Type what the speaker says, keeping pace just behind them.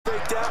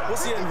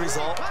What's the end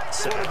result?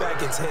 Quarterback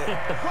gets hit.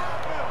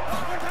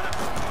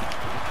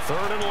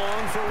 3rd and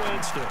long for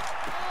Winston.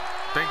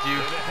 Thank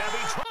you.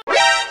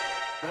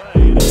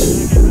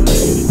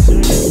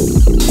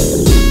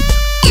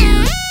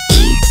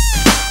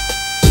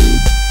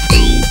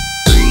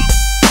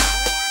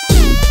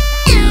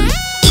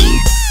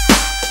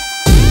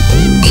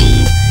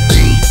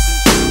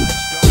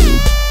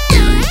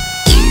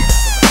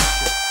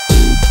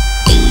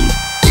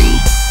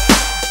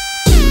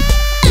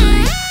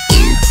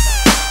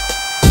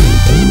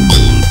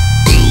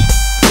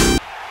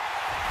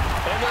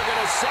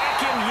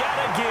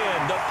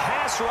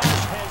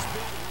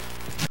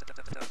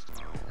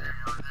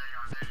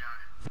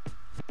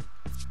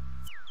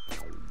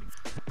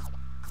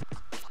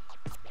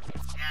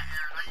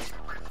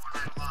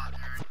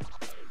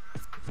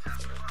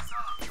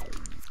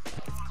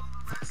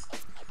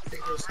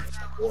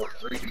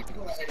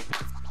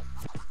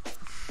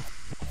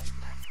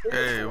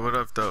 Hey, what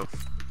up, though?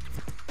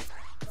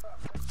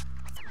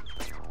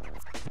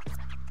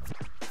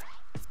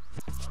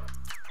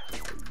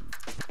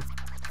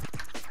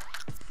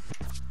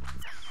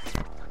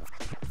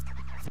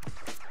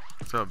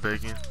 What's up,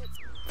 Bacon?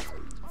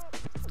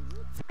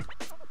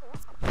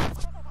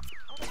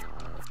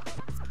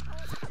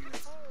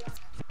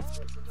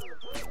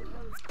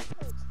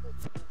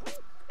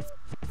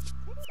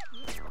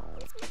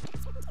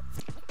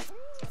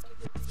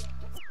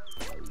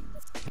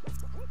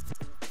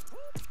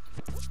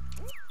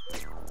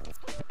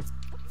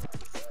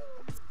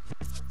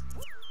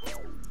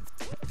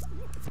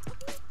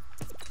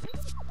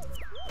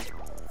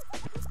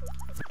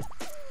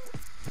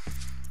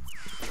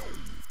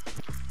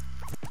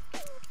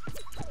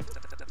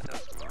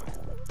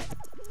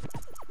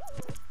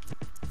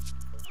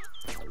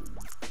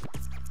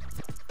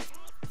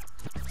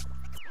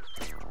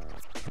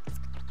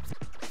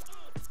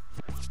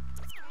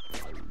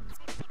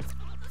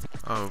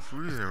 Oh, if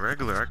we're using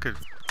regular, I could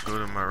go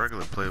to my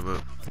regular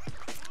playbook.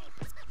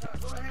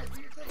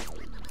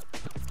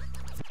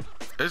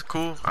 It's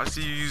cool. I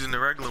see you using the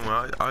regular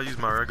one. I'll use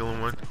my regular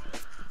one.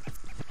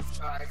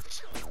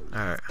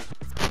 Alright.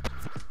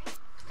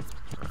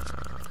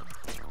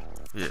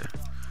 Yeah.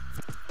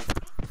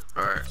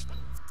 Alright.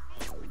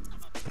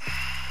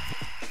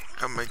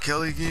 Got my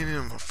Kelly game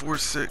in my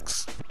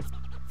 4-6.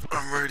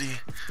 I'm ready.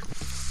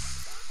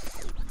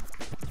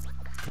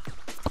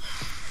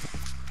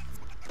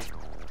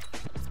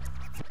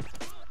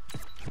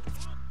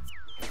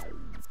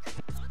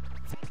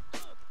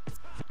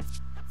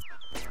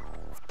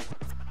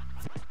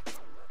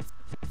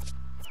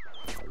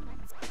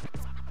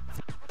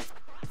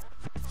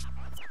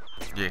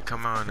 Yeah,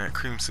 come on that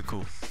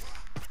creamsicle.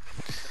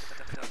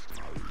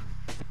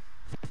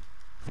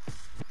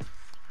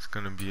 It's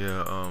gonna be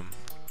a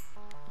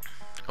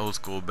old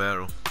school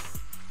battle.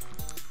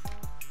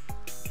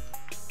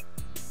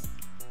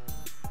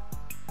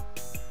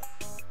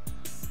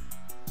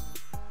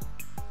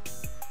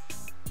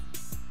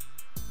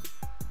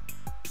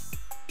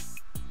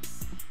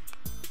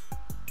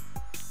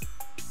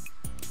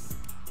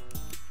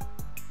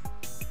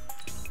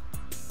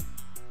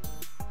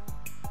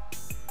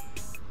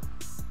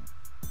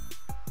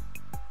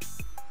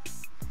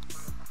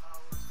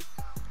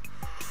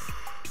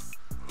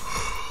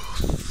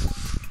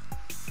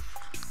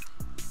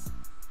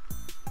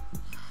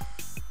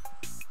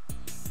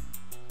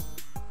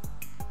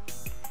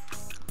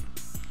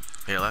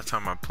 Yeah, last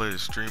time I played a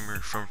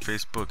streamer from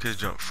Facebook, his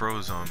jump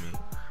froze on me.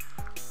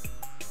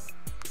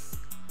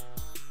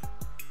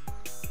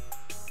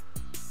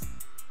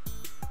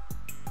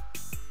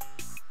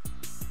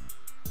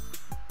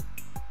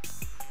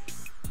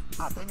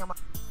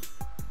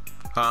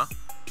 Huh?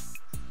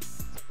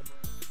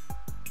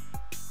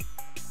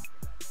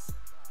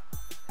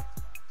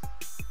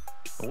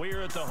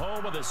 We're at the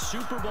home of the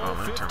Super Bowl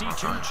 52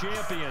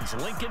 champions,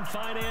 Lincoln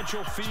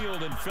Financial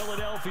Field in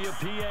Philadelphia,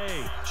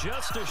 PA.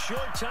 Just a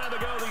short time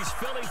ago, these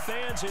Philly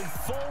fans in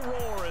full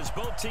roar as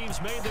both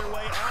teams made their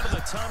way out of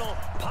the tunnel.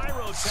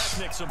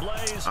 Pyrotechnics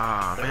ablaze.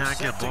 Ah, man, I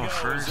get ball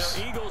first.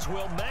 The Eagles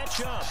will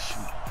match up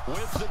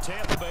with the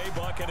Tampa Bay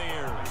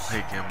Buccaneers.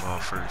 I hate getting ball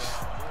first.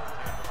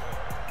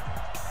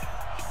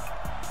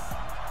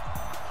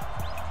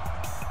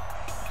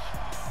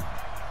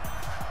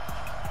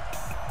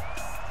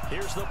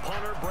 Here's the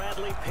punter,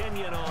 Bradley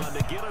Pinion, on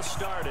to get us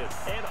started.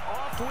 And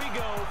off we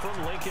go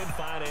from Lincoln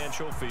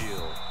Financial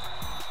Field.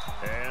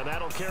 And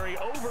that'll carry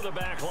over the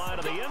back line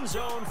of the end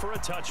zone for a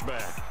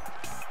touchback.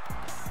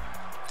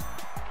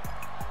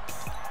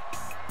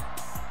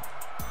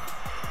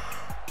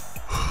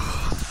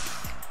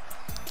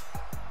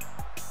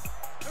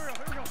 Here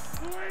we go.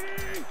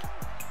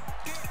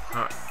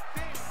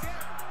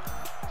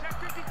 Check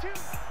 52.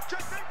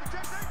 Check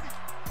safety.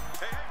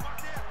 Hey,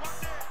 watch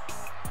that.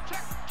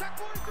 Check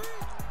 43.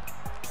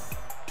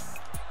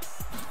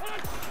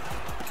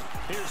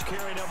 Here's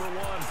carry number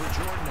 1 for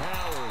Jordan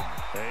Howard.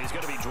 And he's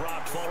going to be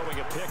dropped following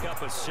a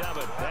pickup of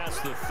 7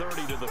 past the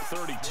 30 to the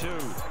 32.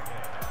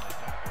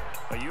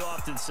 Well, you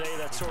often say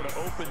that sort of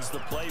opens the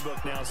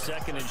playbook now,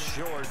 second and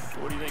short.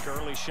 What do you think,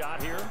 early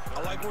shot here?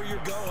 I like where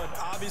you're going.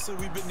 Obviously,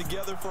 we've been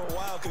together for a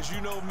while because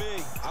you know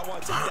me. I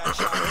want to take that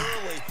shot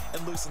early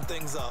and loosen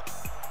things up.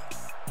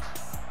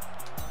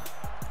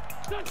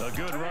 A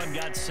good run,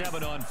 got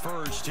 7 on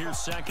first. Here's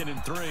second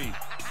and 3. They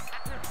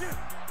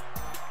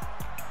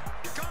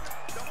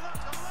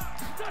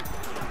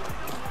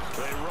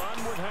run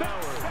with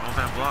Howard. On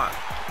that block.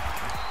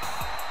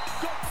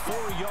 4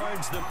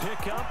 yards the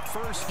pickup,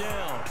 first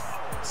down.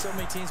 So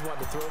many teams want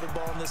to throw the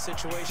ball in this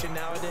situation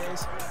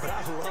nowadays, but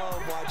I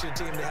love watching a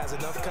team that has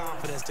enough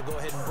confidence to go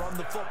ahead and run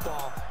the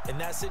football. In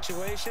that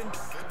situation,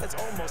 that's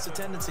almost a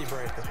tendency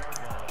breaker.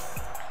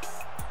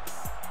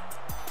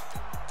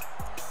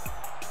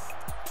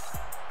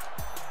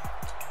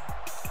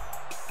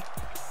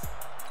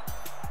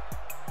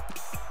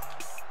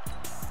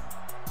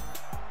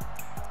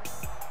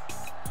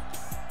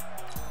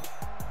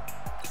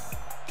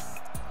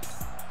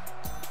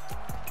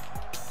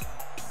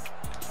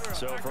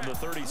 So from the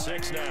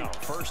 36 now,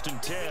 first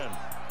and 10.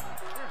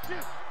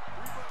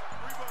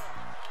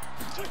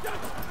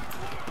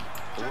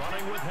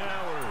 Running with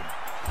Howard.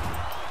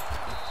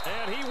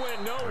 And he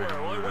went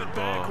nowhere. Well, he went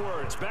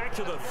backwards, back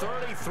to the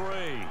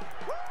 33.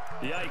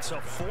 Yikes,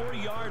 a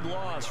 4-yard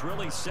loss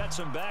really sets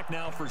him back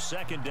now for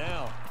second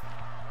down.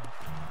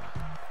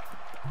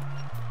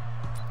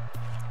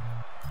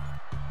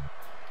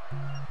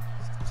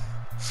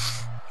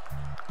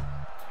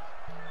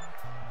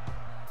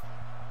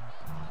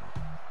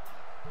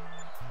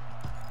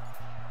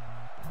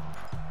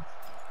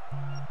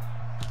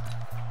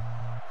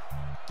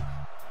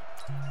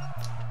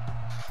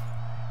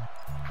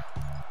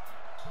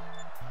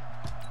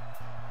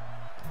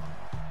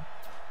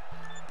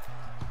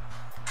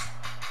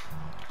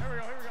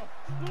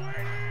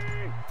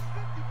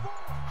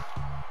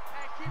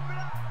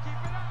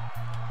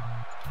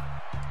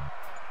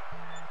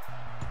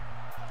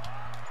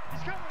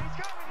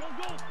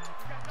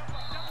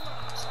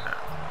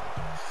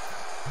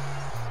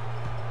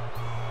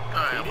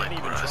 He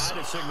didn't even try to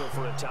signal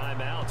for a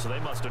timeout, so they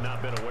must have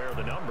not been aware of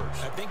the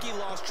numbers. I think he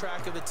lost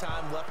track of the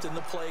time left in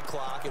the play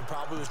clock and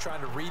probably was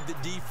trying to read the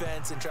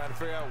defense and trying to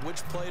figure out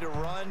which play to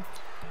run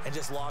and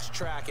just lost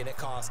track, and it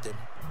cost him.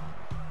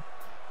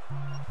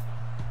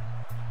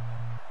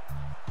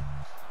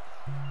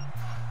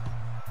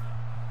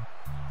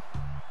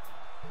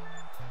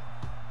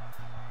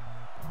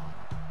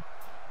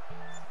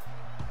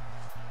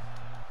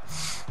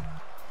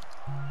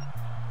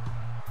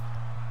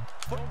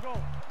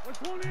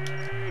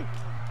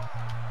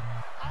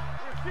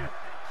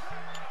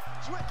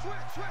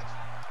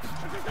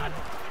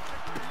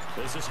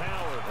 This is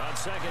Howard on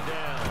second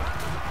down.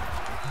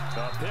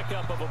 A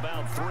pickup of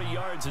about 3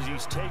 yards as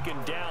he's taken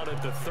down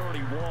at the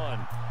 31.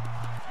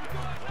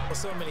 Well,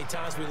 so many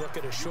times we look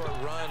at a short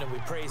run and we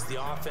praise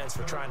the offense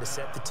for trying to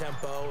set the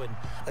tempo and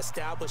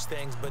establish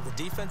things, but the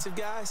defensive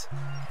guys,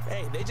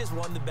 hey, they just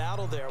won the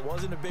battle there. It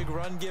wasn't a big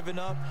run given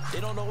up. They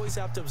don't always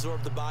have to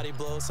absorb the body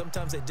blows.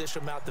 Sometimes they dish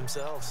them out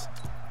themselves.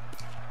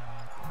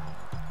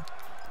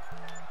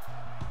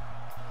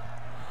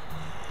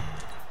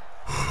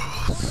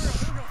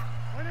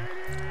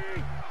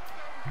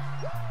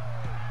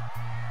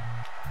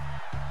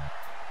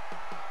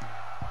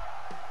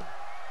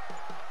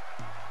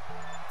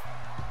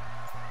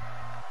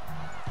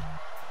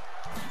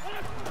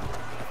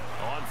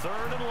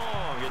 Third and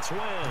long, it's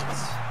Wentz.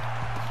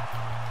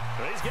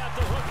 He's got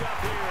the hook up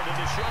here to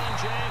Deshaun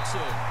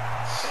Jackson.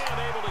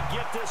 And able to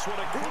get this one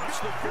across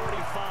the 45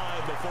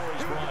 before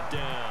he's brought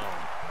down.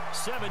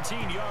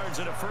 17 yards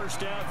and a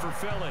first down for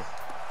Philly.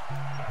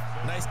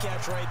 Nice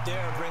catch right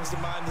there. Brings to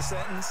mind the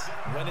sentence,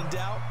 when in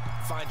doubt,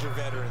 find your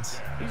veterans.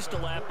 I used to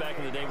laugh back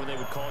in the day when they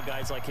would call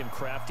guys like him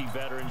crafty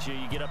veterans.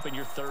 You get up in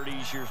your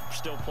 30s, you're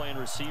still playing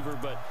receiver,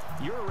 but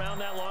you're around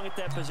that long at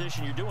that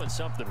position, you're doing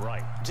something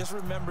right. Just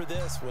remember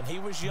this, when he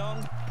was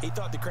young, he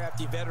thought the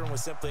crafty veteran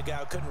was simply a guy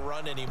who couldn't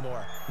run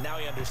anymore. Now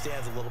he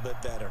understands a little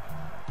bit better.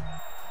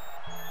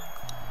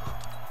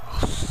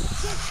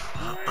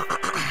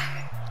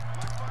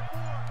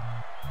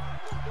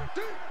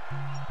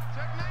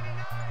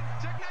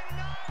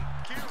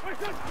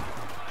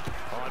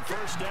 On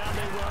first down,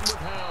 they run with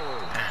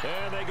Howard.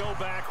 And they go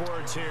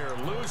backwards here,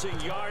 losing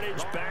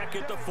yardage back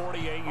at the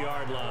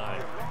 48-yard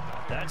line.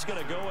 That's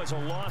going to go as a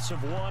loss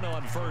of 1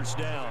 on first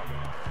down.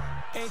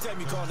 Anytime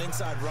you call an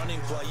inside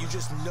running play, you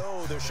just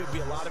know there should be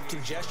a lot of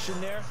congestion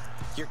there.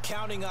 You're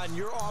counting on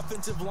your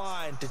offensive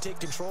line to take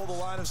control of the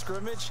line of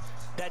scrimmage.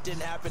 That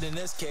didn't happen in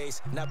this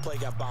case, and that play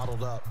got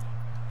bottled up.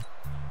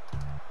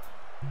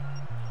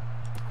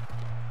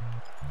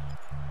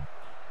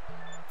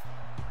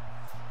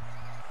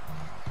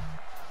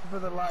 For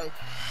the life.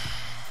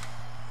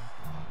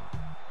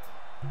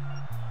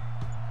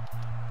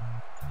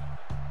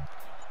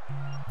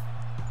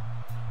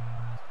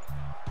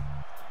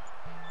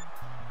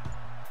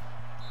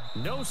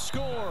 No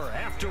score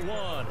after 1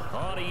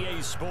 on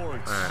EA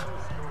Sports.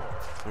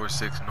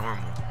 4-6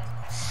 normal.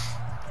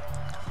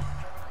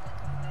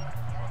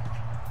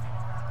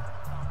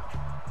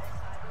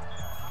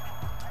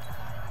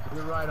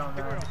 You're right on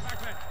that.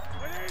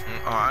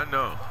 Oh, I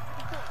know.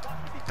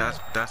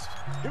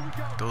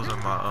 Those are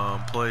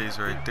my plays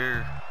right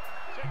there.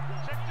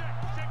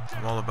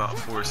 I'm all about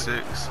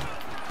 4-6.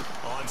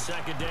 On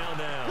second down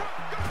now,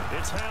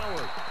 it's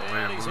Howard.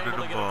 And he's able to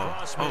get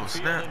across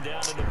midfield and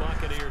down into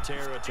Buccaneer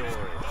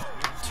territory.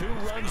 2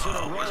 runs in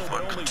a row,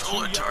 but only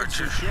 2 yards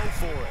to show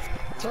for it.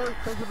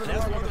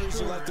 That's one of the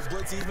reasons you like to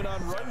blitz even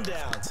on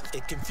rundowns.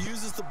 It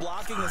confuses the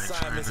blocking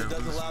assignments and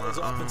doesn't allow those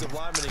offensive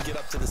linemen to get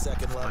up to the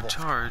second level. My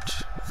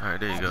charge. All right,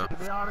 there you go. To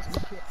be honest, we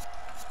can't.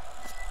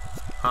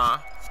 Huh?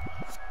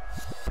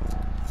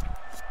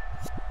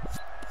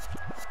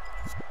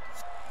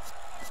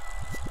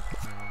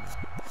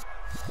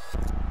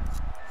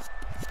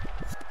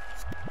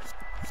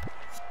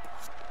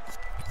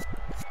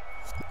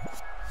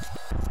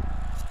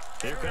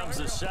 Here comes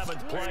the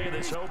 7th play of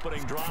this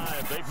opening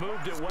drive. They've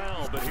moved it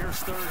well, but here's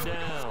 3rd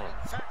down.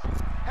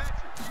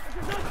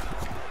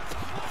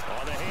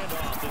 On the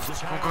handoff, this is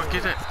Howard. Go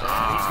get it. He's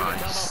going to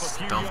come up a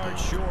few stumbled.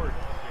 yards short.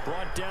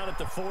 Brought down at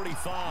the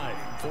 45.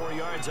 4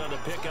 yards on the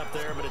pickup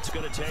there, but it's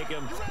going to take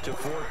him to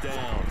 4th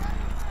down.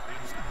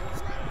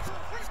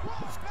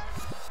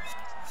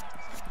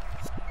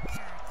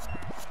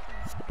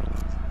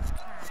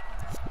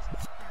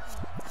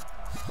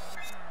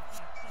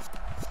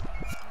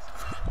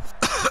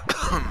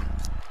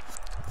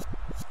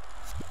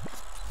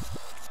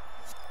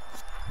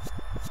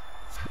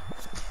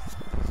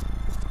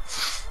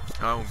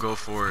 I won't go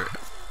for it.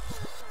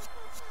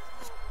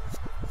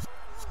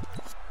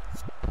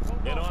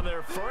 And on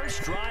their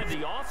first drive,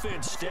 the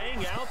offense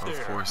staying out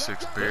there. 4-6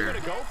 They're Bear.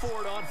 going to go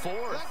for it on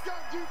 4th.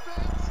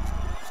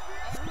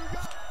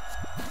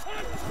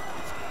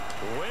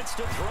 Wentz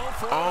to throw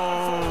for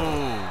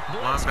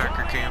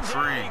linebacker came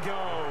free. He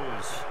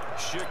goes.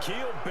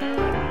 Shaquille Barrett.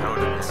 That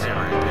would have been it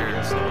right there.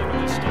 And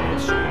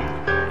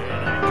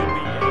that could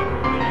be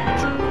a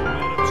major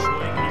momentum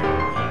swing here.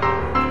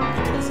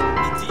 Because the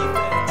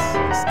defense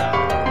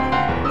stopped.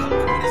 How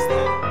great is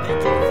that? They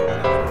go for it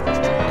on the first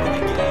drive of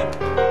the game.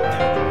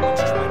 They're the ones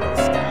trying to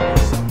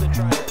establish something,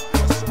 trying to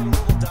assert a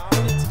little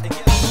dominance. And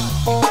guess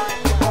what?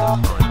 If you're that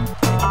dominant, you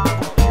can ball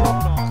your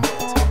own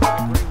offense. I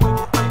agree with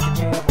you. They can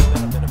change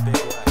momentum in a big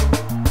way.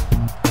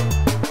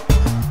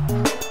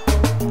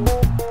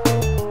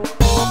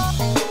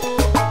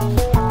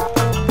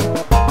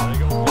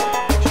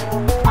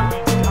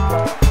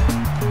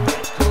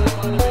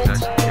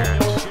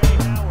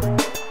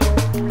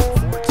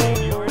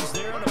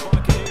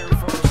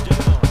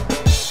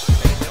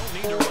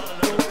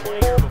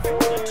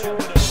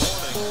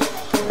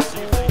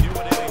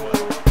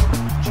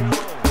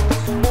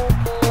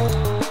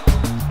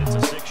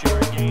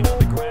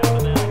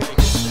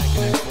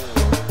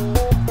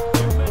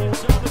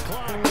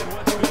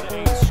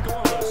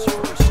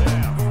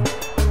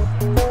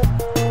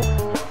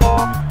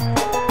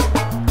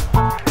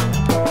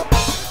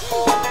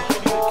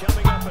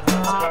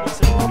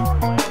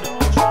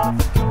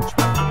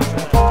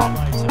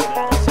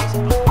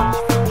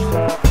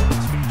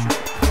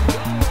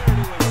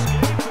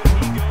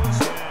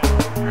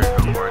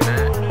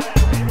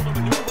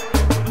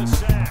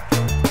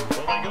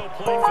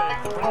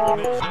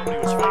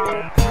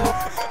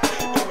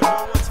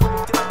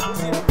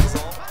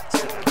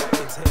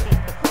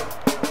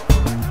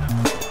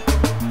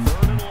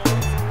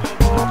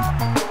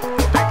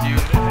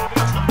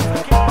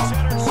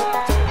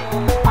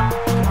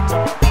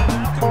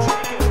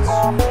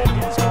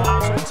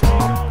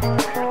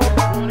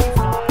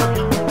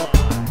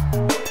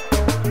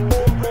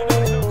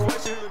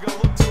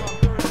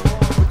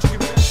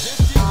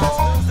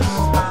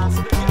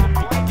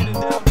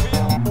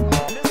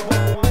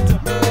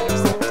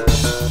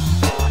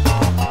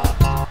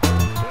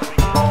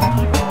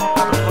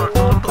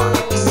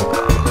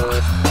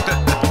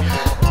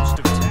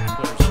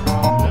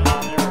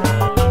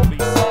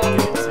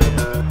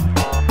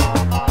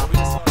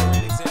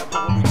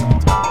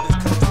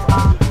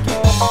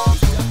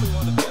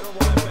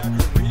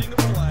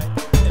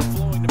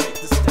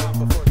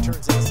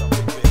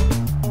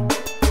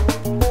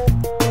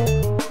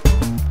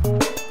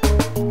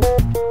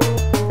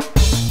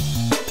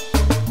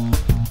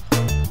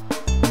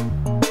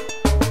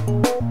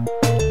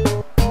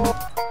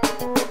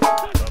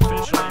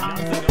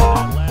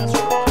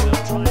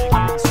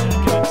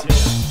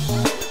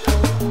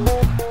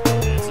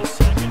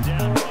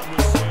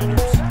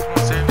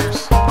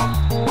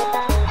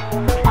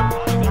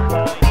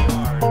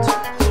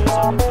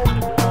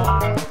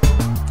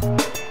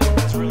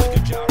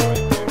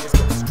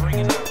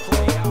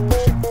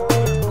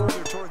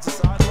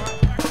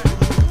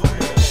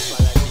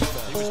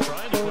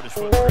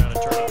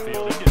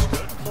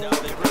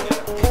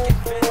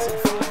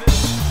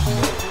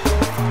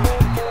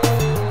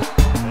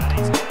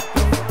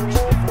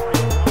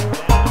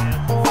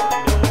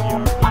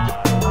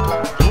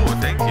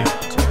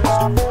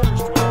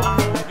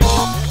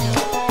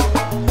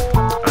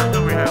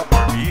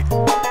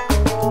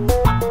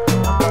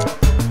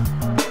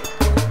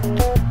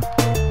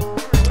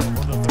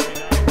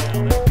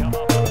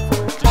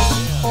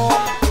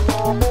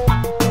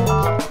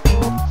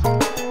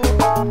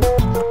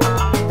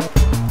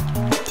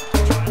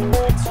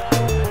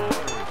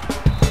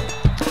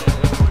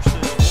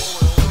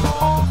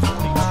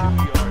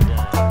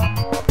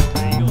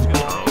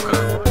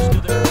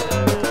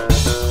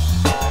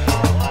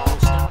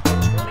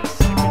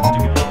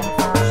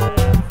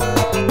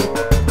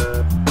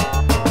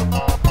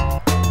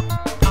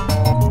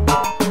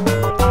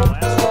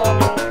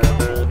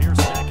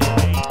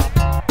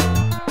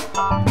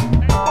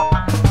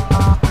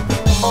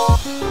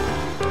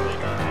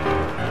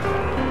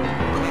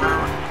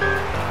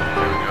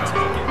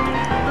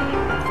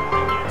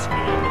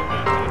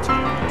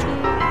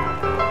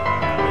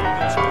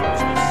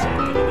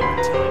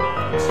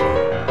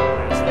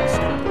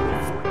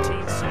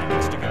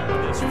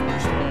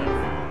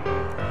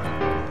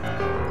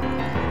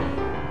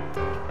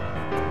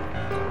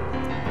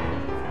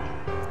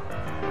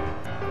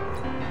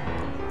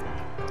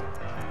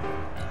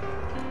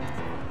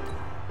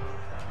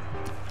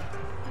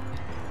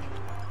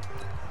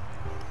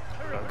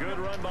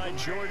 by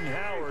Jordan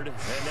Howard,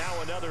 and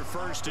now another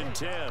 1st and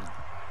 10.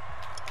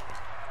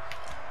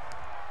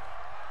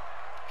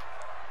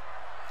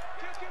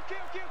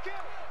 Kill.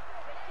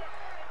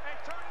 Hey,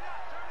 turn it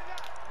up.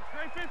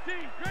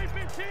 Great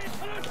 15.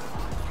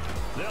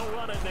 They'll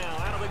run it now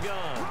out of the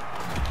gun.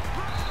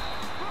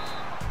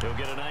 He'll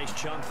get a nice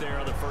chunk there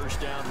on the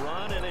 1st down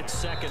run, and it's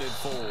 2nd and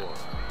 4.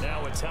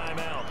 Now a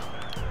timeout.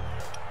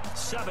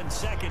 7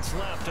 seconds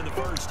left in the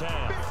 1st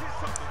half.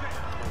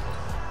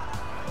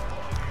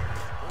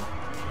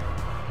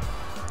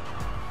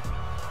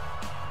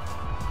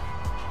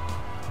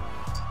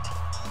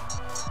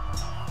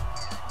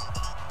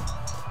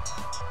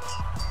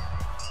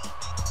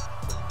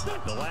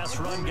 The last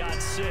run got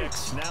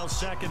 6. Now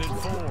 2nd and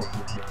 4.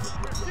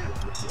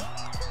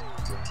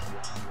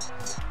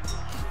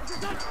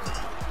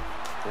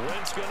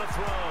 Wentz going to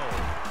throw.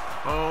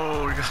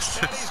 Oh, we got this.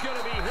 And he's going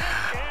to be hit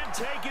and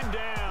taken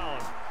down.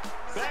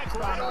 Back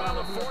right around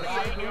the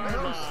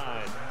 48-yard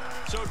line.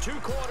 So 2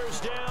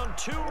 quarters down,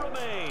 2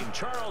 remain.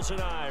 Charles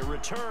and I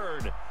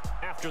return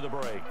after the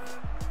break.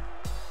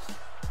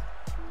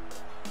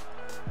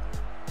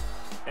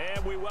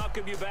 And we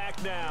welcome you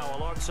back now.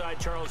 Alongside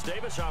Charles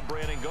Davis, I'm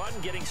Brandon Gordon,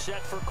 getting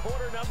set for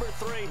quarter number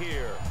 3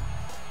 here.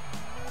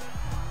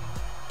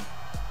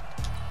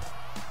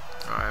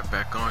 All right,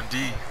 back on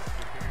D.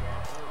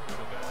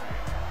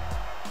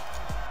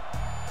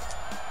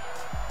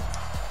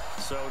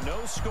 So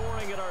no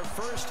scoring in our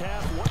 1st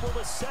half. What will the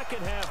 2nd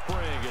half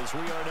bring as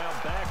we are now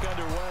back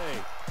underway?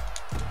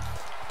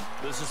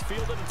 This is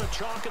fielded at the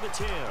chalk of the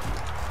 10.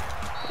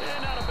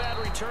 And not a bad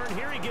return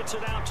here. He gets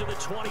it out to the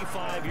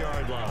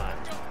 25-yard line.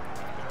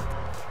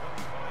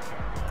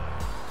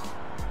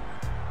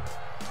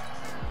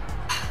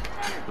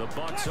 The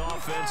Bucs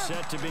offense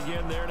set to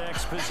begin their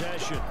next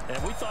possession.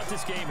 And we thought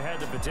this game had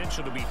the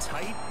potential to be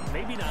tight.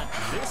 Maybe not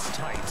this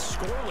tight,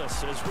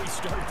 scoreless as we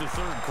start the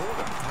 3rd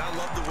quarter. And I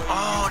love the way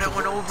that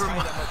went over me.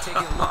 I'm going to take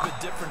it a little bit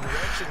different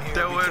direction here.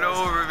 That went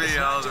over me.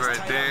 I was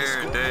right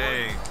there.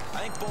 Dang.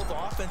 I think both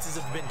offenses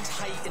have been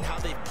tight in how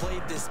they've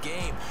played this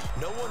game.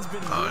 No one's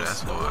been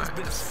loose. No one's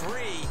been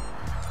free.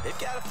 They've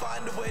got to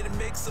find a way to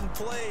make some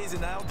plays,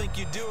 and I don't think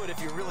you do it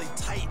if you're really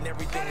tight in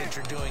everything that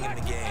you're doing in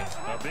the game.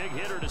 A big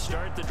hitter to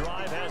start the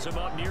drive has him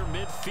up near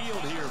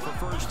midfield here for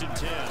 1st and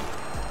 10.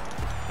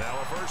 Now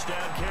a 1st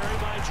down carry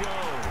by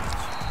Jones.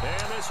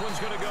 And this one's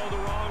going to go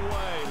the wrong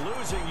way,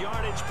 losing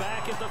yardage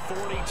back at the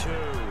 42.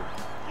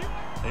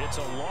 It's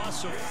a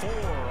loss of 4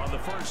 on the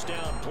 1st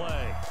down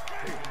play.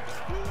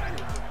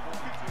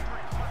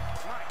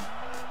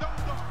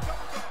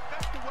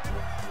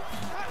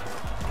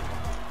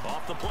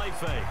 Off the play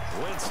fake,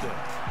 Winston.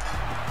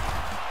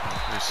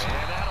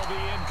 And that'll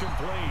be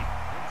incomplete.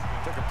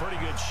 Took a pretty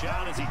good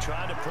shot as he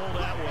tried to pull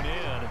that one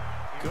in.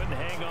 Couldn't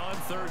hang on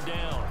 3rd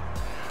down.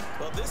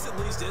 Well, this at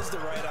least is the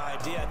right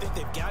idea. I think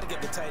they've got to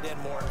get the tight end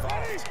more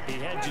involved. He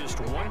had just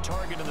 1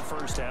 target in the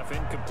 1st half,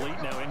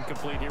 incomplete. Now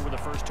incomplete here with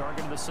the 1st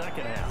target in the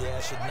 2nd half. Yeah,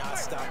 should not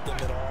stop them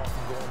at all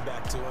from going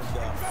back to him.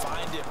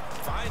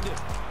 Find him.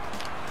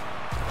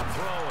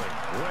 Throwing,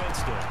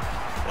 Winston.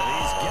 And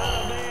he's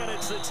got a man.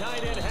 It's the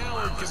tight end,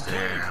 Howard, complete.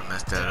 I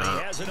messed that up.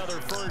 He has another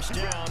 1st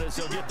down as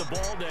they'll get the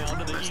ball down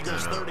to the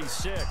Eagles'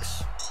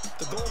 36.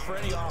 The goal for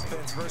any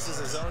offense versus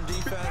his own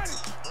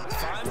defense,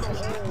 find the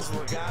holes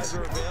where guys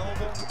are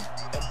available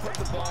and put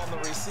the ball on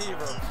the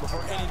receiver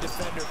before any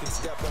defender can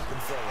step up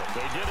and fill it.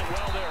 They did it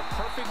well there.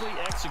 Perfectly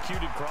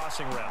executed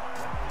crossing route.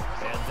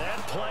 And that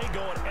play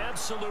going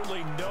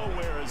absolutely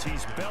nowhere as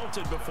he's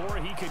belted before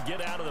he could get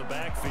out of the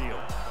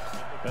backfield.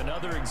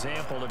 Another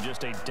example of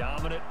just a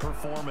dominant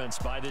performance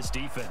by this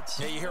defense.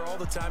 Yeah, you hear all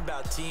the time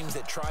about teams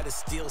that try to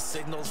steal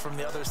signals from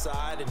the other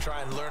side and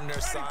try and learn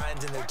their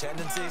signs and their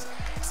tendencies.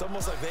 It's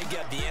almost like they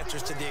got the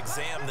answers to the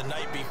exam the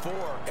night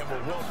before and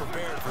were well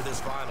prepared for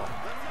this final.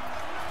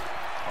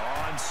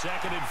 On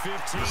 2nd and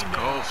 15 Let's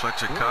now. go,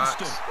 Fletcher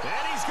Cox.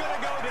 And he's going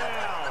to go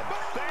down.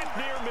 Back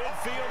near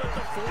midfield at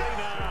the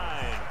 49.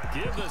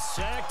 Give the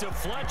sack to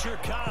Fletcher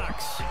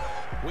Cox.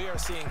 We are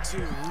seeing 2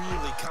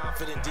 really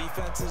confident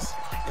defenses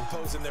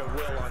imposing their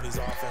will on these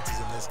offenses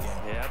in this game.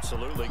 Yeah,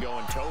 absolutely,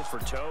 going toe for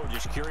toe.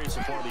 Just curious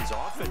if one of these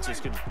offenses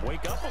can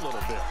wake up a little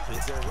bit.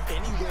 Is there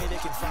any way they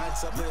can find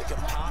something that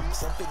can pop,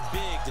 something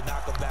big to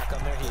knock them back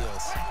on their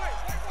heels?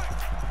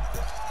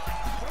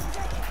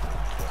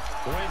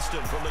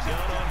 Winston from the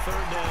gun on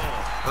 3rd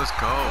down. Let's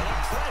go.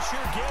 And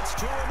pressure gets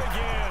to him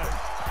again.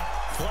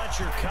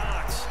 Fletcher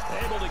Cox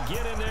able to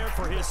get in there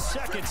for his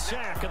 2nd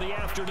sack of the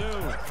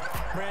afternoon.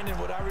 Brandon,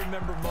 what I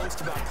remember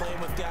most about playing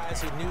with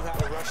guys who knew how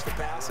to rush the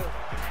passer,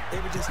 they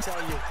would just tell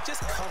you,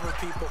 just cover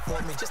people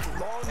for me, just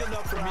long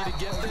enough for me to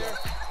get there.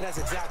 And that's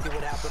exactly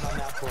what happened on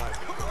that play.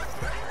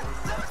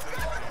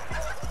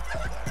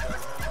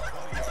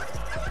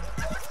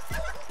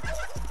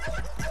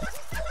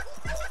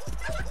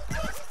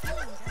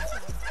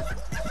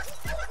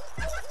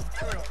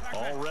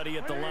 ready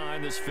at the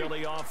line. This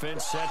Philly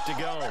offense set to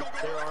go.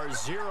 There are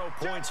 0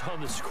 points on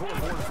the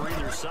scoreboard for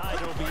either side.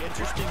 It'll be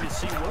interesting to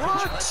see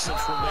what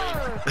adjustments were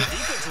made. The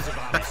defenses have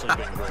obviously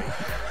been great.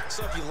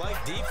 So if you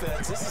like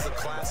defense, this is a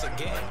classic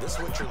game. This is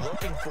what you're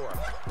looking for.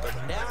 But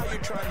now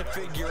you're trying to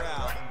figure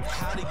out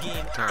how to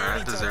gain any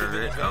type of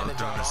an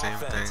advantage on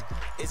offense.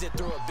 Is it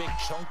through a big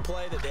chunk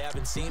play that they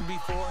haven't seen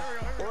before?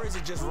 Or is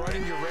it just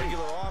running your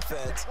regular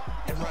offense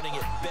and running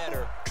it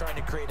better, trying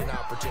to create an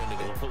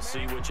opportunity? We'll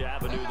see which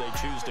avenue they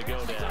choose to go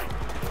down.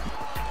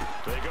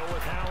 They go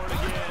with Howard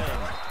again.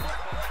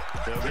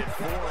 They'll get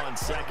 4 on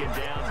second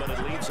down, but it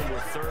leaves them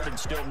with 3rd and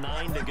still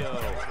 9 to go.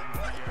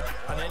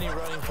 On any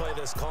running play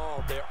that's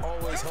called, they're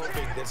always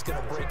hoping that it's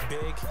going to break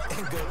big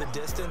and go the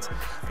distance.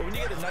 But when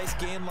you get a nice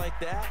game like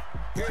that,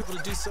 you're able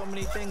to do so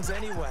many things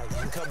anyway. You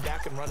can come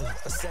back and run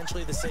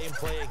essentially the same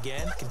play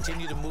again,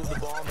 continue to move the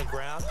ball on the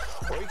ground,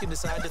 or you can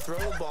decide to throw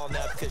the ball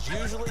now because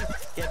usually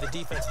you have the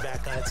defense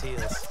back on its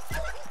heels.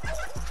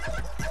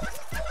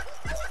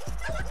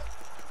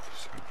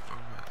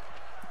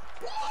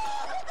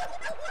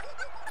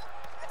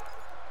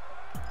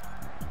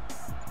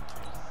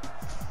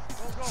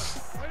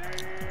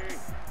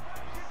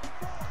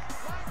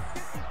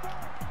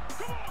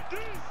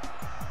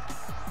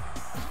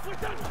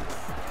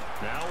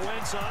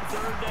 On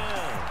 3rd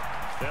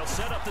down. They'll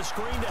set up the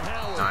screen to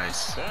Howard.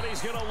 Nice. And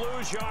he's going to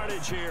lose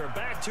yardage here.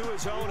 Back to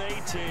his own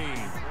 18.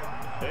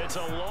 It's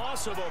a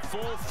loss of a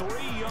full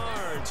 3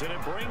 yards, and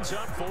it brings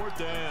up 4th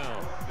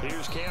down.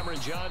 Here's Cameron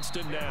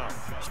Johnston now,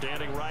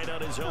 standing right on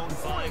his own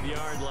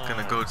 5-yard line.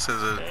 Gonna go to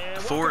the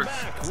 4th.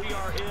 Back. We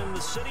are in the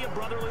city of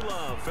brotherly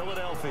love,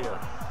 Philadelphia,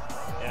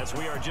 as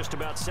we are just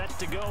about set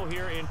to go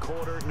here in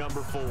quarter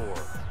number 4.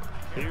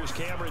 Here's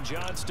Cameron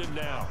Johnston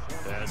now,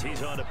 as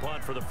he's on to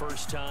punt for the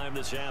first time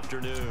this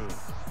afternoon.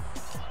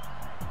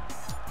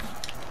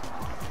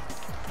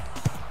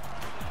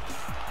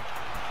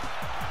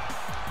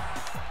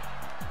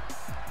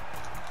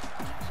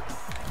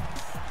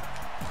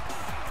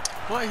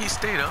 What? He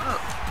stayed up.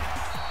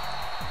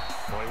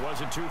 Well, he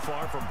wasn't too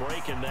far from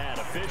breaking that.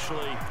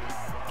 Officially,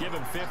 give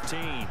him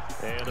 15.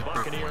 And the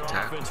Buccaneer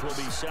offense will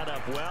be set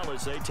up well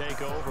as they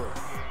take over.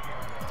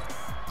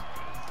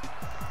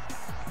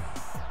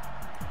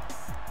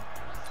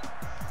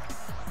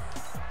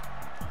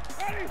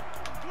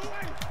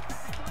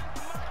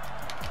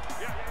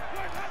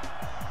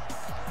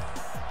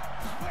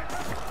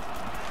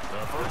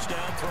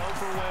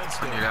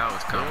 I knew that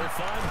was coming. They'll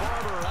find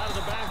Barber out of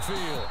the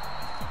backfield.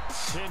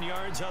 10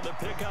 yards on the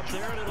pickup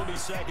there, and it'll be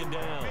 2nd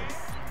down.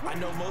 I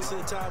know most of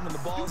the time when the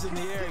ball's in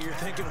the air, you're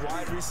thinking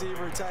wide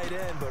receiver, tight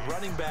end, but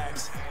running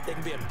backs, they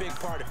can be a big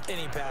part of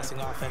any passing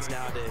offense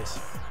nowadays.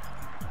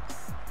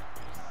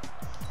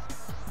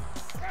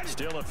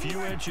 Still a few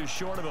inches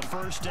short of a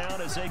 1st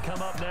down as they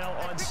come up now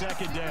on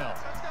 2nd down.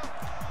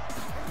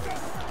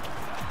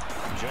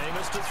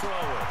 Jameis to throw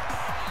it.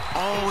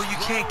 Oh, you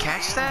can't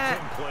catch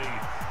that?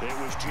 It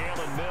was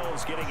Jalen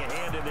Mills getting a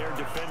hand in there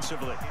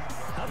defensively.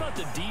 How about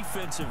the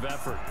defensive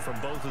effort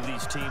from both of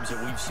these teams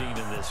that we've seen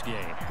in this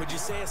game? Would you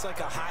say it's like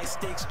a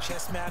high-stakes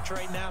chess match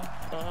right now?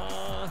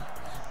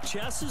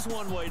 Chess is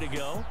one way to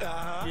go.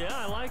 Yeah,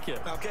 I like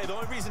it. Okay, the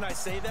only reason I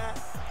say that,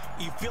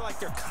 you feel like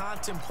they're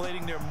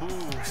contemplating their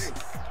moves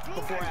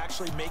before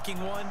actually making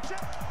one,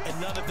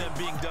 and none of them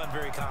being done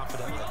very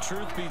confidently.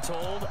 Truth be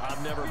told,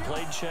 I've never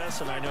played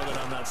chess, and I know that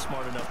I'm not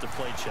smart enough to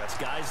play chess.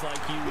 Guys like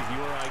you with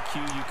your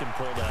IQ, you can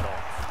pull that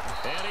off.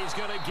 And he's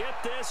going to get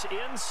this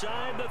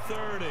inside the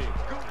 30.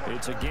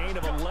 It's a gain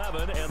of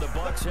 11, and the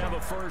Bucs have a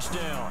 1st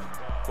down.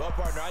 Well,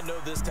 partner, I know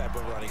this type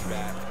of running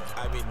back.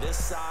 I mean, this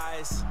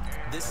size,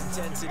 this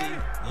intensity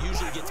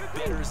usually gets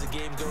better as the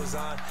game goes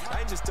on. I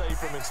can just tell you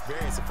from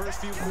experience, the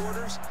first few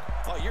quarters,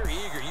 oh, you're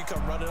eager. You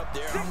come running up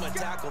there, I'm going to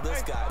tackle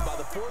this guy. By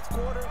the 4th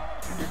quarter,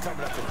 you're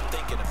coming up and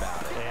thinking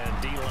about it. And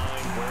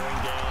D-line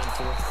wearing down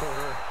 4th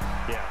quarter.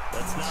 Yeah,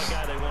 that's not a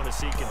guy they want to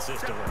see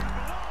consistently.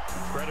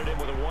 Credit him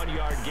with a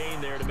 1-yard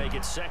gain there to make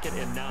it 2nd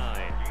and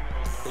 9.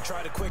 They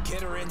tried a quick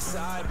hitter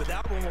inside, but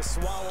that one was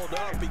swallowed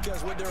up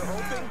because what they're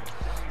hoping,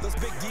 those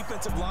big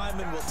defensive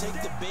linemen will take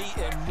the bait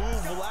and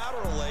move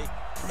laterally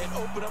and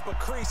open up a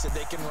crease that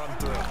they can run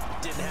through.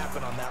 Didn't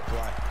happen on that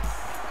play.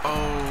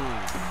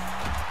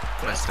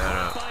 Oh, messed that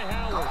up. By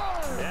Howard,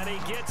 and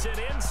he gets it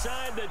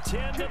inside the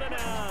 10 to the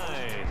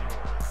 9.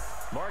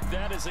 Mark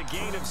that as a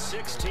gain of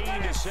 16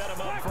 to set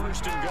him up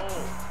 1st and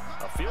goal.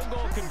 A field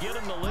goal could get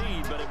him the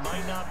lead, but it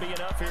might not be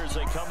enough here as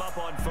they come up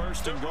on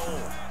 1st and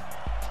goal.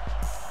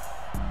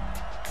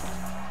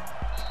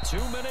 2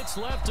 minutes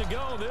left to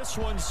go. This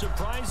one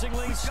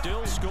surprisingly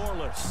still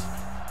scoreless.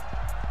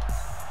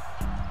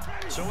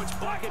 So it's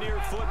Buccaneer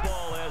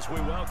football as we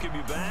welcome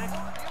you back.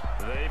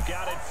 They've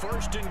got it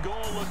 1st and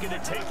goal, looking to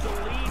take the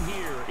lead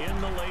here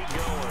in the late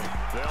going.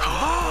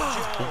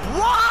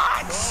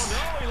 What? Oh,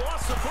 no, he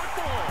lost the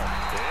football.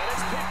 And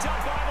it's picked up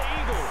by the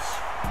Eagles.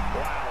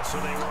 Wow, so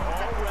they were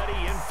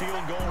already in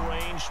field goal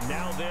range.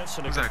 Now this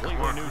and a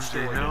completely new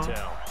story to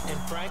tell. And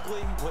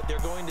frankly, what they're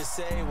going to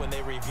say when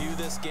they review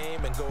this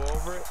game and go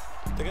over it,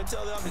 they're going to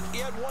tell them he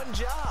had one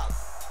job.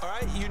 All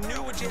right, you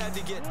knew what you had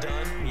to get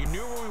done. You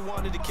knew where we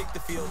wanted to kick the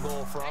field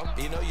goal from.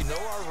 You know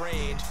our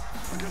range.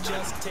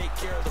 Just take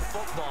care of the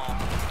football,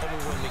 and we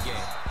win the game.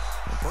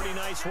 Pretty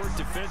nice work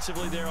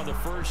defensively there on the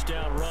first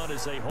down run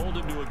as they hold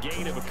him to a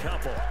gain of a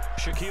couple.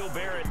 Shaquille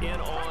Barrett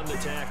in on the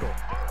tackle.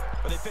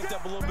 But they picked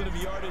up a little bit of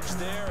yardage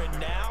there, and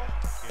now,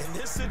 in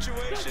this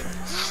situation,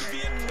 you should be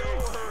in no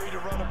hurry to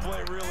run a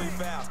play really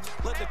fast.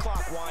 Let the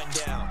clock wind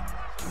down.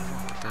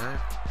 Okay.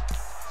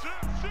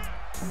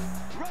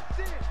 Rush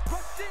in,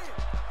 rush in,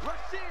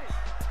 rush in.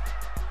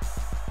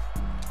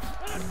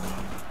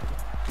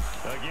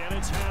 Again,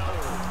 it's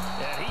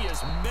Howard, and he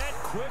is met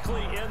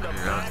quickly in the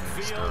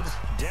backfield.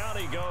 Down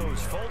he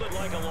goes, folded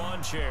like a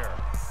lawn chair.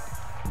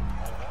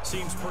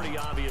 Seems pretty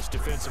obvious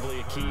defensively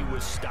a key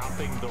was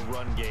stopping the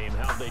run game.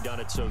 How have they done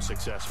it so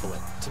successfully?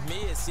 To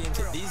me, it seems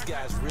that these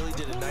guys really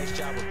did a nice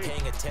job of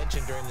paying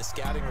attention during the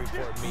scouting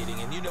report meeting.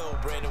 And you know,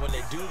 Brandon, when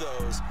they do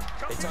those,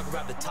 they talk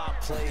about the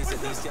top plays that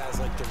these guys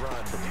like to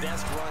run. The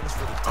best runs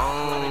for the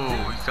top running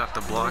group. Oh, he got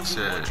the block What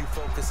set. you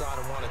focus on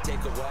and want to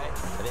take away,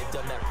 and they've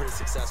done that pretty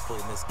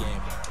successfully in this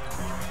game.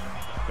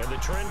 And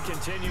the trend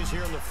continues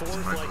here in the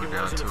fourth like it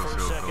was in the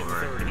first, second, and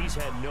third. He's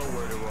had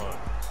nowhere to run.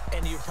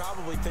 And you're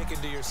probably thinking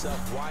to yourself,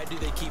 why do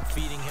they keep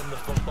feeding him the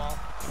football?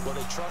 Well,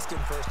 they trust him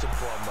first and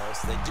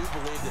foremost. They do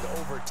believe that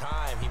over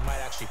time he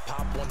might actually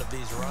pop one of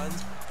these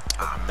runs.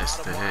 I missed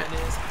the hit. Bottom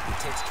line is he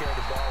takes care of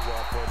the ball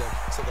well for them,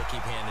 so they'll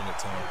keep handing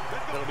it to him.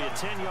 It'll be a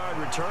 10-yard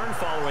return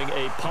following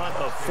a punt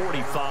of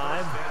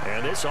 45.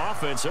 And this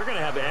offense, they're going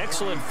to have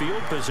excellent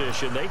field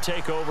position. They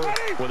take over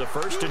with a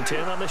 1st and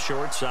 10 on the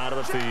short side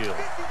of the field.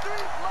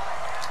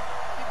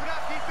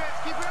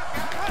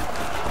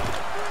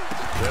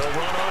 They'll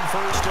run on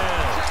first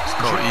down. Let's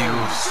go,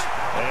 Eagles.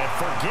 And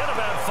forget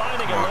about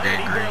finding a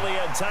lane. He barely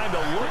had time to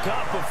look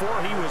up before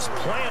he was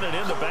planted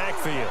in the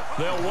backfield.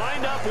 They'll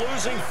wind up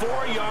losing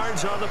 4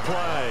 yards on the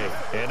play.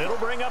 And it'll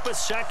bring up a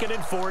 2nd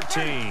and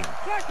 14.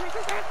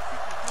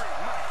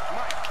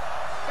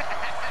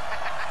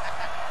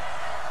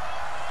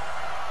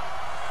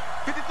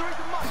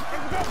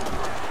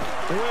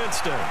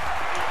 Winston.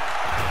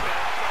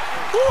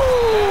 He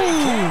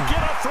can't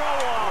get a throw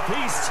off.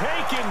 He's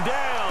taken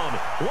down.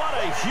 What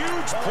a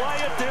huge play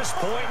at this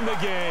point in the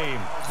game.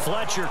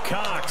 Fletcher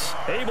Cox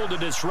able to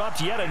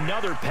disrupt yet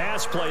another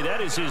pass play.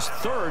 That is his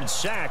 3rd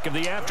sack of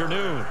the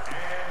afternoon.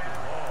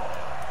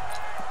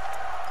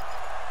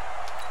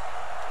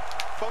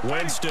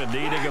 Winston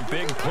needing a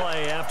big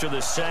play after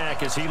the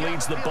sack as he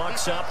leads the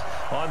Bucs up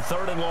on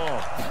 3rd and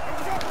long.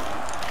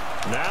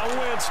 Now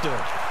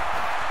Winston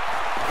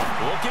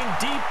looking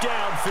deep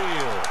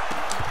downfield.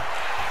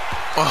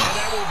 And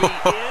that will be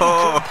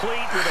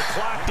incomplete with a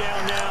clock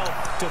down now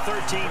to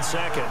 13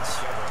 seconds.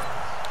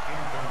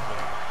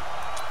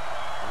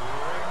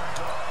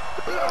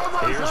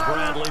 Here's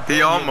Bradley.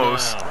 He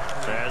almost.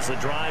 As the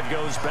drive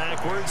goes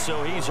backwards,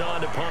 so he's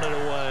on to punt it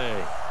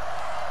away.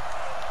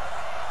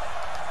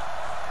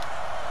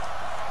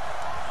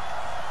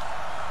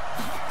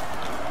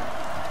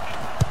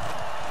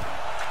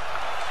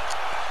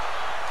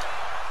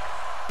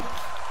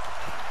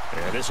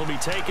 And this will be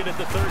taken at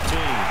the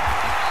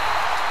 13.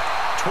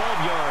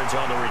 12 yards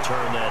on the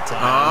return that time.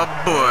 Oh,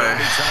 boy.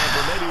 It'll be time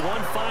for maybe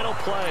one final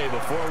play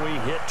before we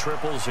hit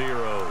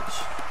 000.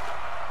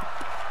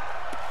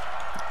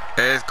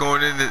 Hey, it's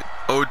going into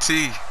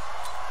OT.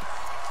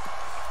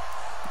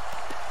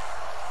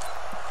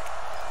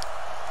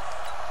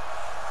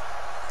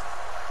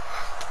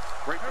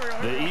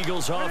 The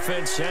Eagles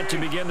offense set to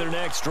begin their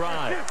next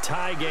drive.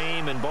 Tie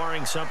game, and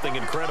barring something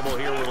incredible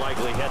here, we're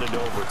likely headed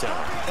to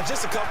overtime. And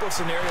just a couple of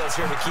scenarios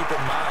here to keep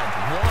in mind.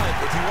 One,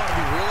 if you want to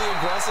be really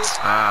aggressive,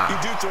 you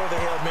do throw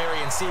the Hail Mary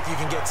and see if you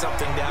can get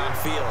something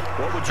downfield.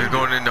 What would you They're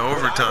going into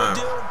overtime.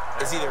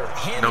 Is either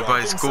hand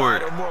Nobody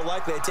scored. or more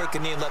likely to take a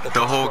knee and let the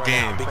whole clock run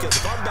game. out. Because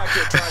if I'm back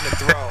there trying to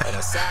throw and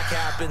a sack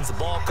happens, the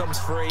ball comes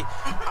free,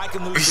 I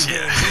can lose the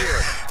game here.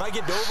 If I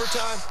get to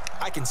overtime,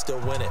 I can still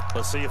win it.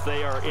 Let's see if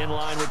they are in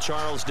line with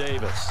Charles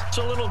Davis. It's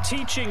a little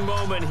teaching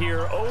moment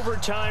here.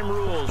 Overtime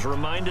rules.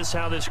 Remind us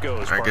how this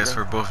goes, I guess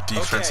partner. we're both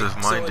defensive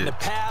Okay, so in minded. the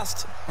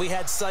past, we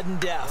had sudden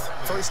death.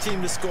 First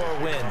team to score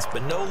wins,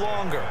 but no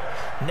longer.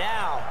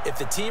 Now, if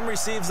the team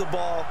receives the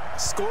ball,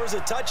 scores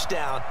a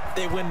touchdown,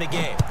 they win the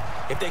game.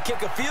 If they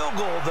kick a field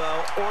goal,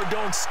 though, or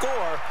don't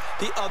score,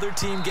 the other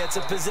team gets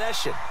a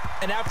possession.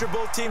 And after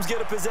both teams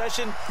get a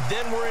possession,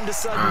 then we're into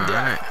sudden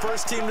death. Right.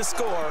 First team to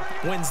score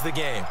wins the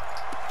game.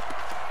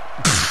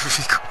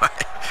 Be quiet.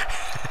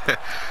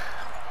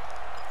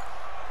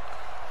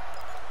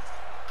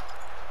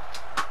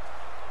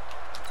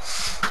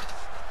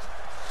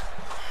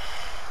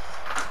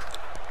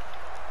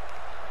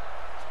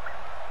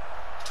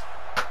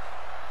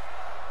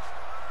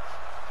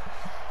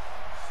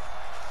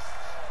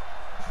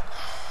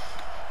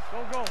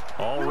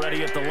 Already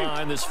ready at the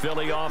line. This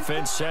Philly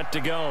offense set to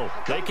go.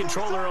 They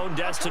control their own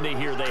destiny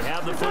here. They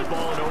have the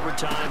football in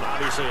overtime.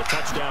 Obviously, a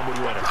touchdown would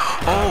win it.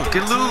 Oh,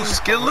 get loose,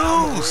 get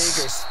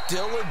loose. Are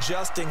still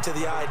adjusting to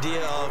the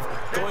idea of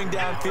going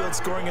downfield,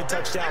 scoring a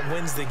touchdown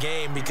wins the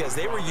game, because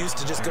they were used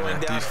to just going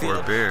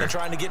downfield and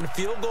trying to get in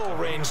field goal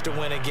range to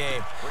win a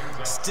game.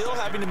 Still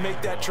having to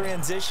make that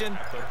transition.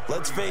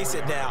 Let's face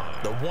it now,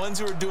 the ones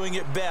who are doing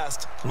it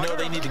best know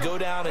they need to go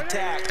down,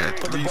 attack,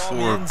 put the ball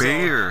in the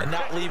end zone, and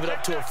not leave it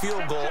up to a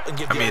field goal and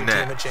give the other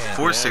team a chance.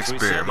 4-6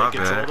 Bear, my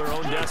bad.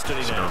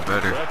 It's no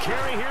better.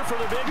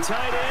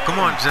 Come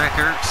on, Zach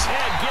Ertz.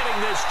 And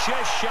getting this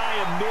just shy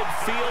of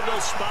midfield,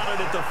 they'll spot it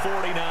at the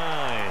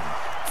 49.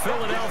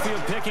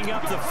 Philadelphia picking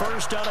up the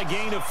first on a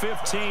gain of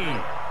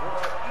 15.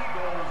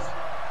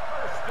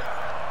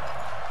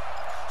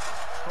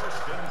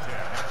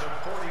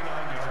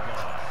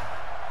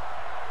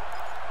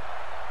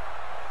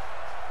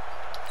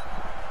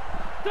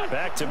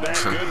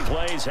 Back-to-back good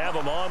plays have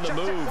them on the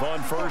move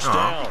on first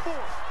down.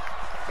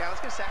 Yeah,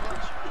 let's get sack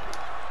lunch.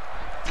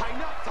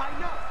 Tighten up,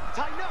 tighten up,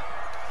 tighten up.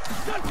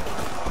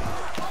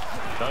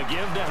 A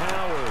give to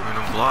Howard.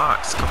 Them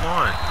blocks, come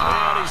on.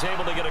 And he's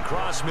able to get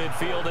across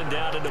midfield and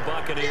down into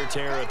Buccaneer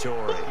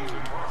territory.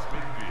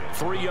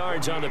 3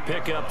 yards on the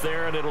pickup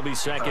there, and it'll be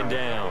second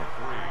down.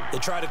 They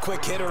tried a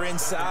quick hitter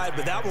inside,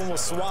 but that one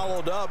was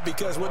swallowed up,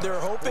 because what they're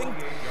hoping,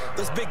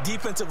 this big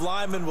defensive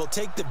lineman will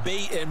take the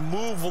bait and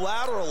move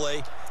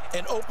laterally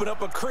and open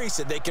up a crease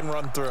that they can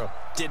run through.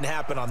 Didn't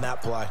happen on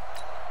that play.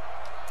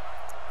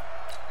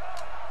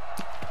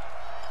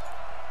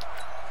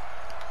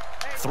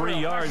 Three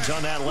yards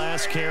on that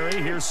last carry.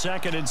 Here's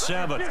 2nd and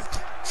 7.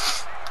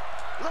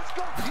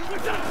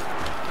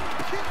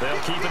 They'll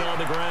keep it on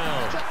the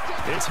ground.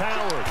 It's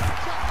Howard.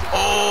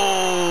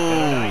 Oh!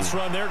 And a nice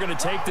run. They're going to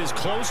take this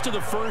close to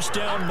the first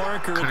down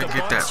marker at the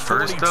Bucs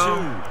 42.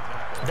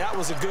 That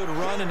was a good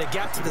run, and it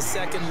got to the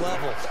second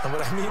level. And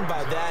what I mean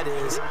by that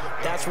is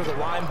that's where the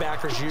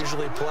linebackers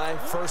usually play.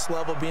 First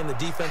level being the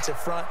defensive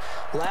front,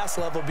 last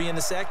level being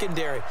the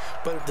secondary.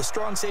 But the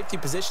strong safety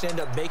position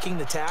ended up making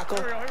the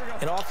tackle,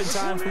 and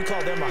oftentimes we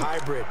call them a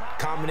hybrid.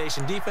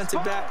 Combination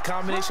defensive back,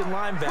 combination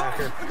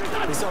linebacker.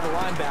 We saw the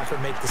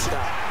linebacker make the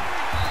stop.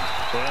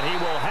 And he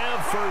will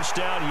have first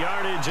down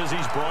yardage as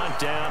he's brought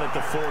down at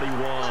the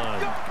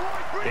 41.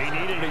 He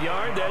needed a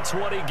yard. That's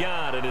what he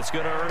got, and it's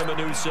going to earn him a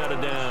new set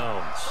of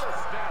downs.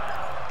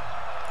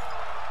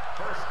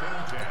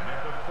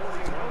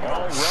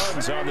 All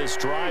runs on this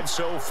drive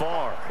so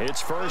far.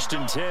 It's 1st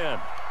and 10.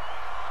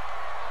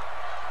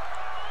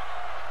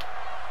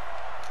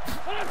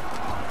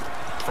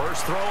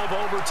 First throw of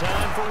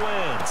overtime for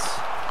Wentz.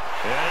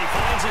 And he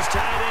finds his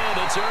tight end.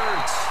 It's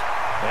Ertz.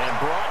 And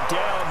brought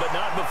down, but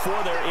not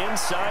before they're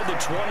inside the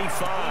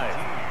 25.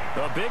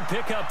 A big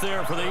pickup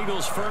there for the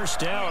Eagles' first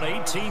down,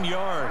 18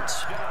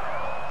 yards.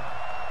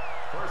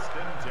 1st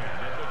and 10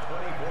 at the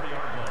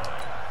 24-yard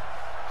line.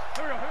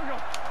 Here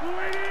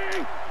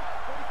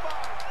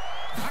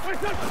we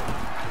go.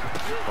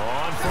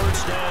 On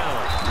first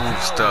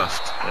down.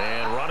 Stuffed.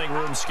 And running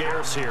room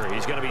scarce here.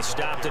 He's going to be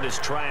stopped in his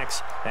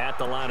tracks at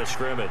the line of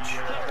scrimmage.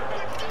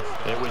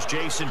 It was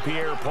Jason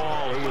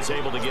Pierre-Paul who was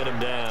able to get him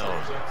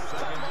down.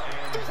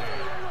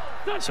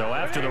 So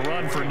after the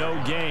run for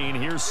no gain,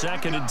 here's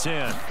 2nd and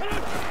 10.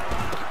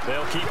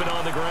 They'll keep it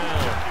on the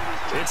ground.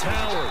 It's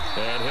Howard,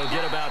 and he'll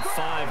get about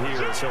 5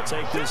 here as he'll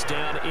take this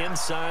down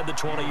inside the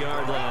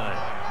 20-yard line.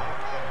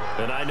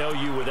 And I know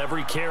you, with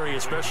every carry,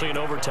 especially in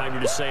overtime,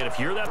 you're just saying, if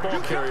you're that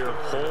ball carrier,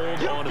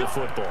 hold on to the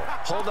football.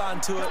 Hold on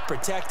to it,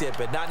 protect it,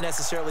 but not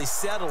necessarily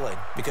settling,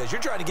 because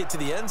you're trying to get to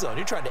the end zone.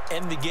 You're trying to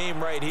end the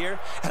game right here.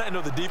 And I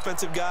know the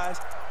defensive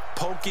guys,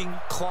 poking,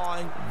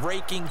 clawing,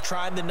 raking,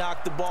 trying to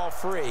knock the ball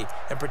free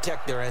and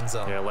protect their end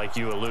zone. Yeah, like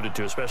you alluded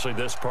to, especially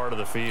this part of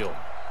the field.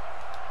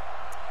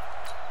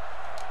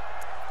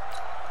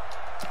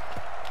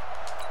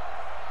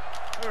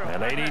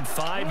 And they need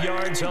 5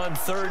 yards on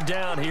 3rd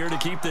down here to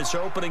keep this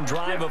opening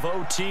drive of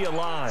OT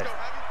alive.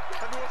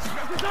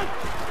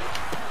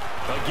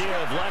 A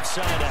give left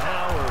side to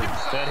Howard.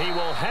 And he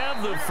will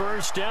have the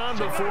first down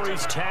before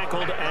he's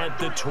tackled at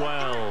the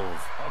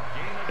 12.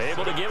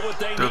 Able to get what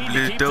they need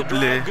to keep the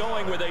drive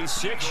going with a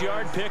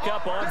 6-yard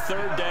pickup on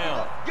 3rd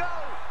down.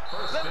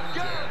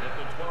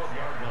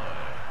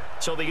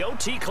 So the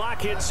OT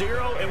clock hits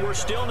 0, and we're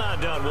still not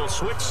done. We'll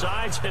switch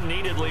sides and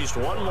need at least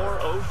one more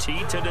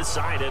OT to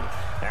decide it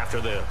after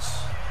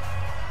this.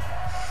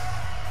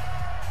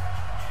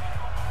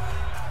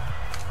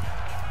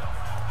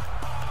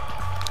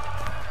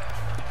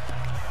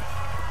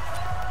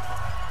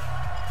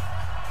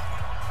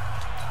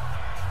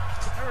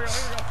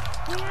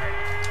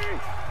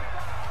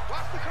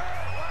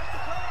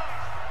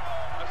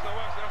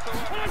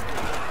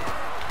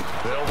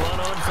 They'll run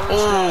on first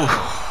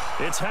down.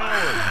 It's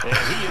Howard, and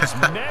he is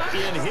met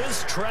in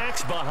his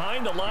tracks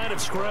behind the line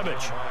of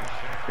scrimmage.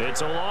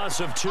 It's a loss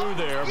of 2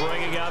 there,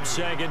 bringing up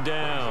 2nd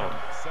down.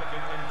 2nd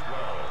and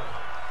 12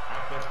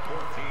 at the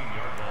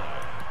 14-yard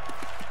line.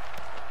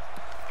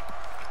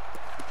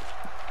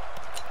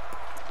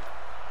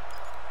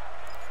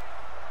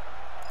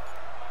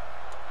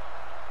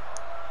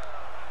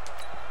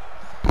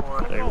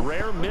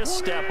 minor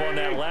misstep on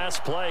that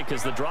last play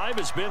because the drive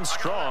has been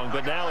strong,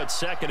 but now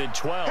it's 2nd and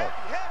 12.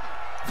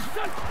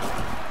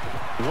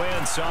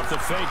 Wentz off the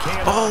fake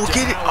hand. Oh,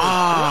 get it.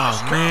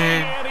 Oh,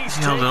 man.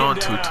 He held it on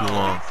too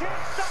long.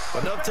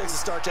 Enough takes to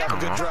start to have a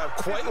good drive.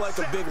 Quite like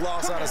a big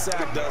loss on a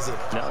sack, does it?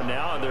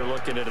 Now they're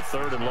looking at a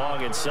 3rd and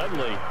long, and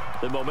suddenly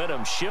the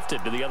momentum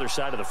shifted to the other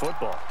side of the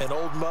football. And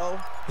old Mo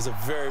is a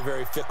very,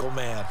 very fickle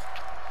man.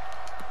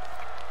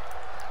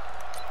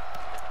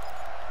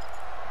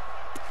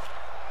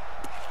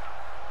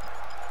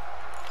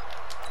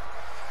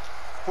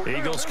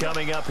 Eagles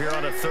coming up here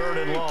on a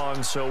 3rd and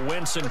long, so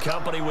Wentz and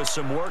company with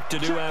some work to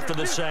do after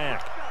the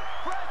sack.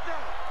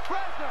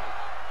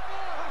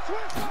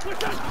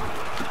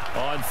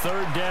 On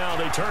 3rd down,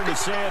 they turn to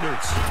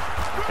Sanders.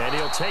 And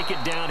he'll take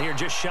it down here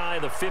just shy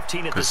of the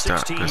 15 at the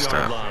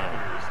 16-yard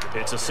line.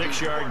 It's a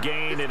 6-yard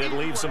gain, and it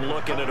leaves them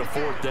looking at a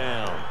 4th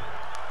down.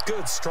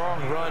 Good,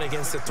 strong run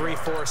against the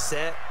 3-4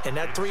 set. And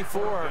that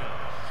 3-4,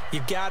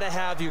 you've got to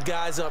have your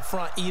guys up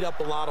front eat up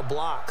a lot of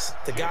blocks.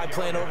 The guy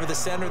playing over the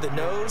center, the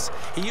nose,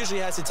 he usually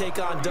has to take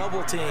on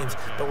double teams.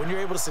 But when you're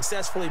able to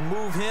successfully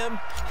move him,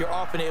 you're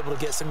often able to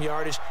get some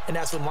yardage, and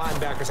that's when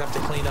linebackers have to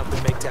clean up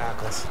and make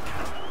tackles.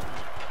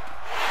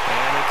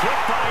 And a kick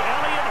by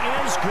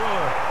Elliott is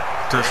good.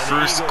 The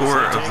first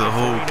score of the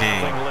whole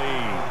game.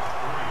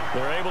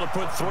 They're able to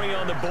put 3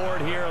 on the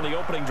board here on the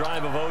opening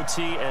drive of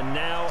OT, and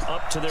now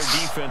up to their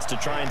defense to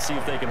try and see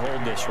if they can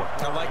hold this one.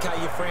 I like how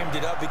you framed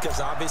it up because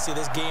obviously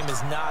this game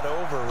is not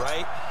over,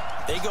 right?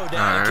 They go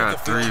down and kick a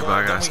field goal,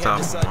 but I got to then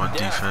we stop have them sudden on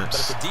death. defense.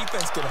 But if the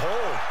defense can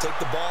hold, take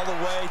the ball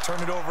away, turn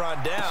it over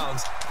on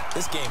downs,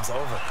 this game's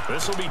over.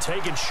 This will be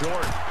taken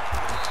short.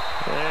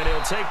 And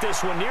he'll take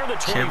this one near the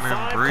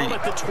 25, come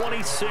at the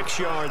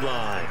 26-yard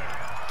line.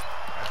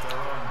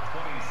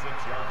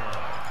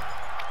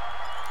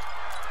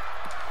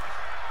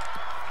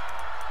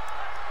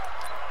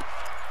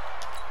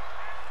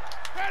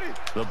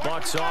 The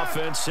Bucs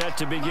offense set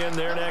to begin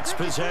their next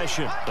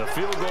possession. The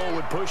field goal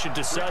would push it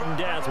to sudden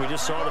death. We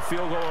just saw the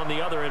field goal on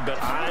the other end,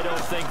 but I don't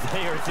think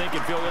they are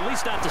thinking field goal. At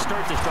least not to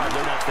start this drive.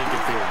 They're not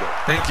thinking field goal.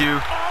 Thank you.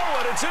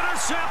 Oh, and it's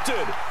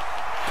intercepted.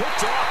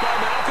 Picked off by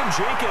Malcolm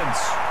Jenkins.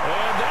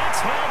 And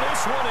that's how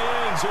this one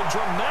ends. In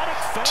dramatic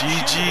fashion.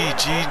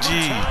 GG.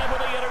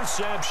 With the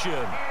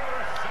interception.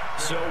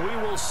 So we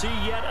will see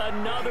yet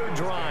another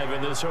drive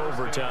in this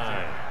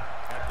overtime.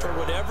 For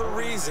whatever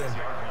reason,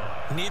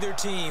 neither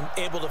team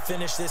able to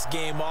finish this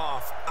game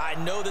off. I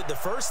know that the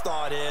first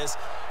thought is,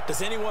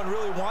 does anyone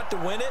really want to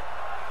win it?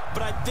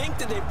 But I think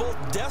that they both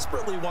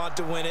desperately want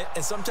to win it,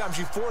 and sometimes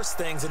you force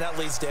things, and that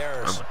leads to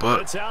errors.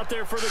 But it's out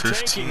there for the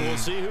 15. Taking. We'll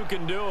see who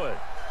can do it.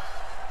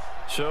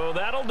 So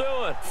that'll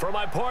do it for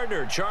my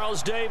partner,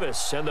 Charles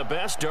Davis, and the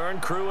best darn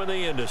crew in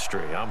the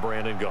industry. I'm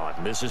Brandon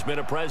Gaudin. This has been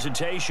a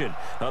presentation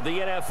of the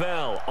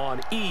NFL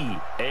on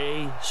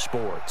EA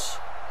Sports.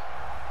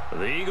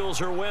 The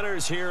Eagles are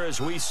winners here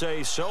as we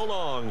say so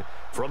long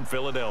from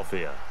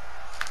Philadelphia.